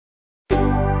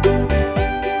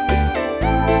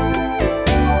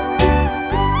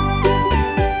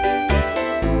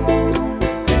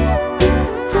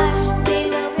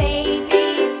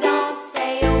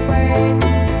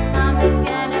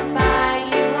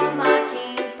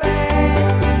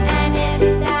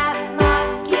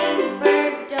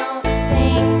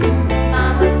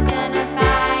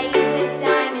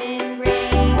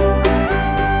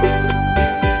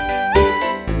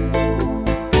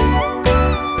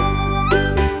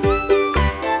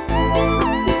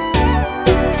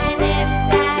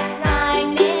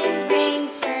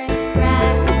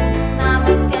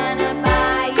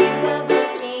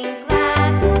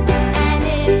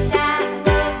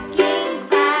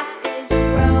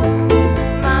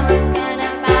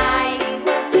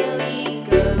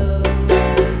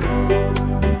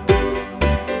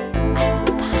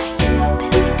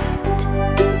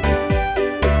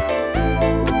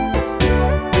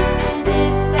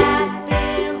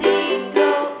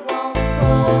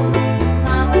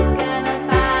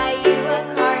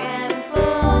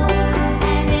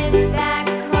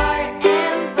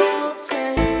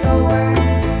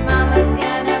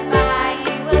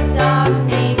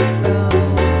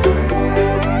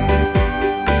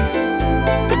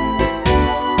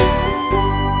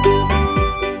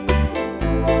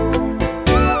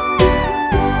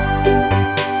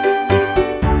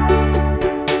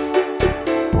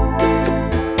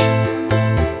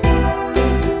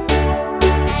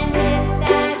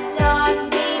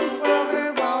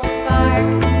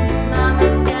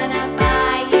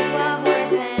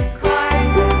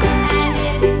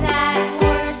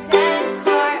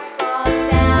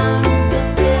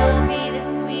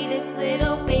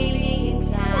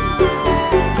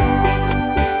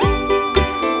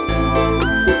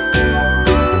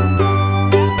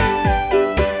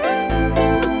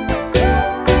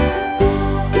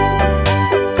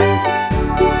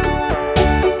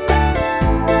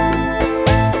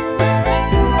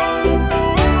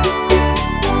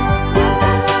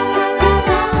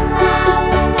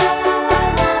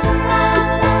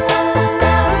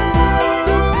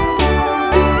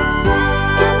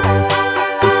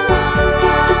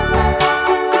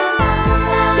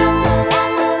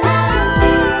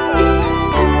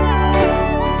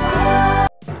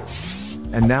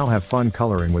have fun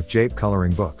coloring with Jape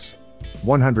coloring books.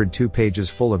 102 pages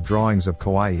full of drawings of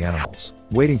kawaii animals,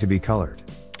 waiting to be colored.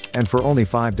 And for only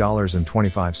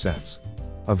 $5.25.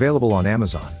 Available on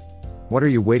Amazon. What are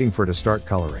you waiting for to start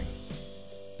coloring?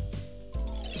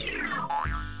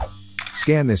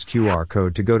 Scan this QR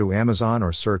code to go to Amazon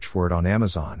or search for it on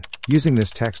Amazon, using this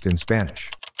text in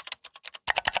Spanish.